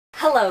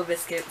Hello,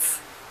 biscuits.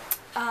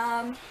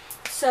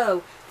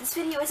 So this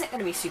video isn't going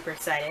to be super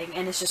exciting,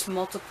 and it's just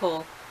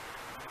multiple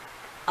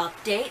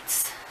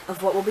updates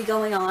of what will be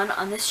going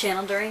on this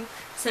channel during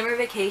summer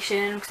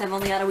vacation, because I've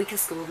only got a week of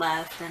school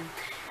left, and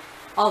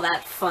all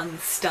that fun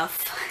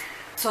stuff.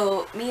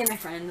 So me and my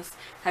friends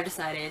have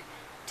decided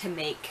to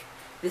make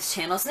this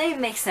channel's name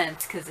make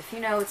sense, because if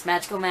you know, it's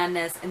Magical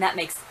Madness, and that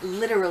makes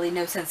literally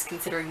no sense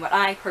considering what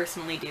I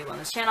personally do on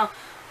this channel,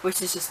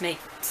 which is just make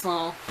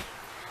small,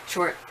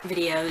 short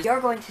videos. What we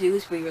are going to do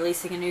is be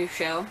releasing a new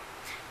show,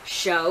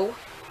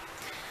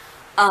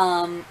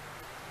 and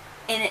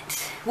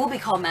it will be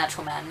called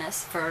Magical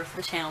Madness for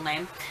the channel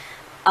name,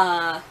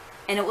 and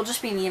it will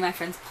just be me and my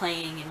friends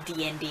playing in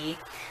D&D,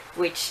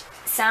 which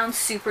sounds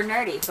super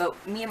nerdy,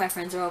 but me and my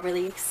friends are all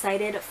really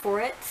excited for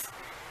it,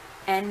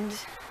 and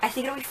I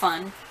think it'll be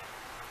fun.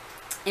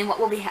 And what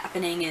will be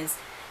happening is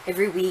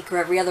every week or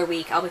every other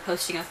week I'll be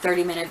posting a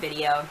 30-minute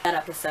video, that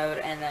episode,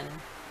 and then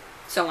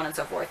so on and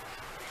so forth.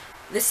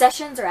 The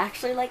sessions are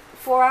actually like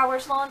 4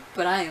 hours long,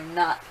 but I am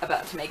not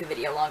about to make a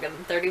video longer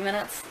than 30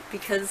 minutes,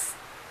 because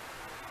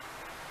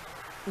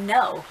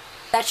no.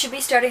 That should be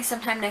starting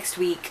sometime next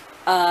week.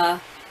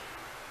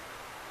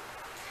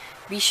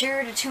 Be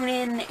sure to tune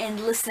in and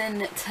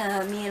listen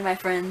to me and my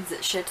friends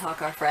shit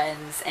talk our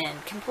friends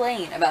and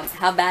complain about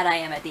how bad I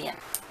am at DM.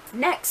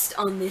 Next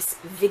on this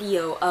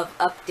video of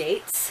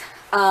updates,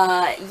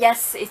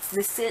 yes, it's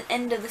the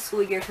end of the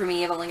school year for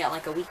me. I've only got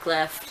like a week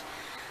left.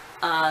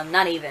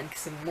 Not even,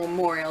 because of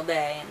Memorial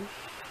Day, and,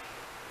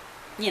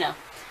 you know,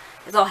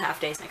 it's all half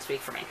days next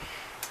week for me.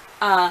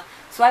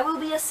 So I will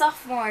be a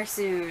sophomore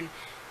soon,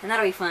 and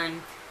that'll be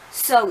fun.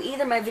 So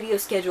either my video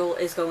schedule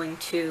is going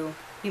to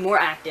be more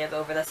active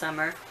over the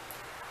summer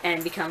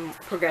and become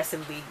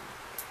progressively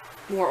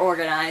more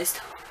organized,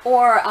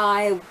 or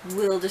I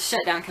will just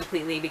shut down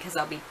completely because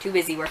I'll be too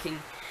busy working,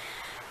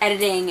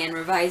 editing and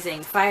revising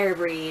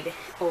Firebreed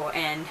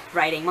and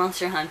writing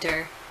Monster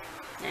Hunter,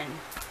 and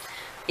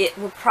it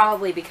will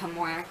probably become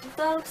more active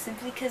though,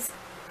 simply because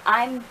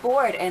I'm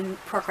bored and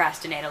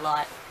procrastinate a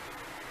lot.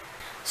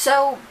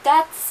 So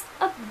that's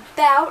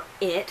about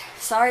it.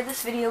 Sorry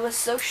this video was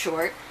so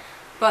short,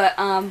 but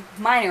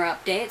minor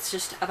updates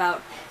just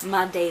about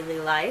my daily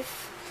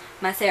life.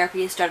 My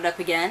therapy has started up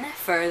again,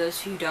 for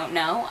those who don't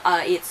know.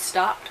 It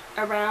stopped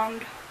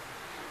around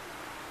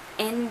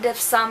end of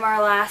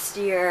summer last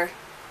year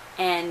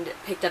and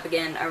picked up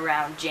again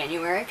around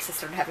January because I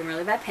started having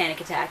really bad panic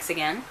attacks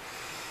again.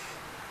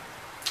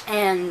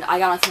 And I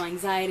got on some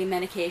anxiety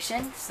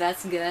medication, so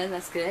that's good,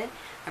 that's good.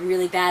 I'm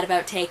really bad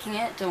about taking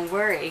it, don't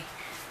worry.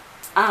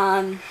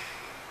 I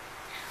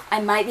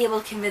might be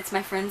able to convince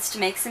my friends to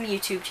make some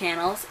YouTube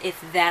channels.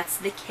 If that's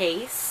the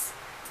case,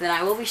 then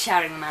I will be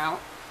shouting them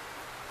out.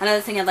 Another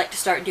thing I'd like to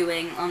start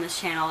doing on this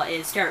channel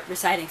is start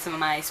reciting some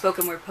of my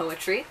spoken word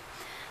poetry.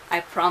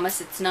 I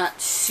promise it's not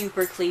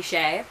super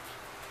cliche,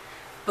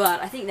 but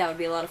I think that would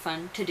be a lot of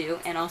fun to do.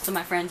 And also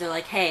my friends are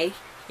like, hey,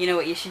 you know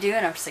what you should do?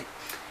 And I'm just like,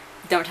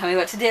 don't tell me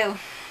what to do.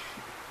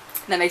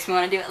 That makes me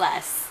want to do it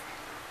less.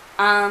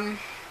 And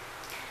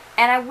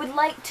I would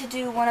like to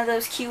do one of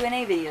those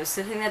Q&A videos,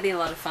 so I think that'd be a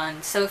lot of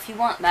fun. So if you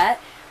want that,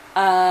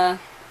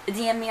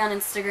 DM me on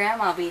Instagram.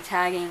 I'll be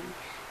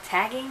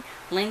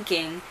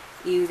linking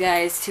you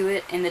guys to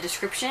it in the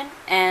description.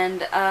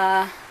 And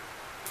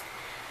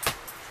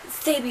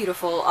stay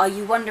beautiful, all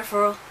you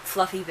wonderful,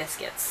 fluffy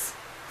biscuits.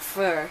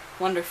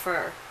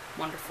 Wonderful.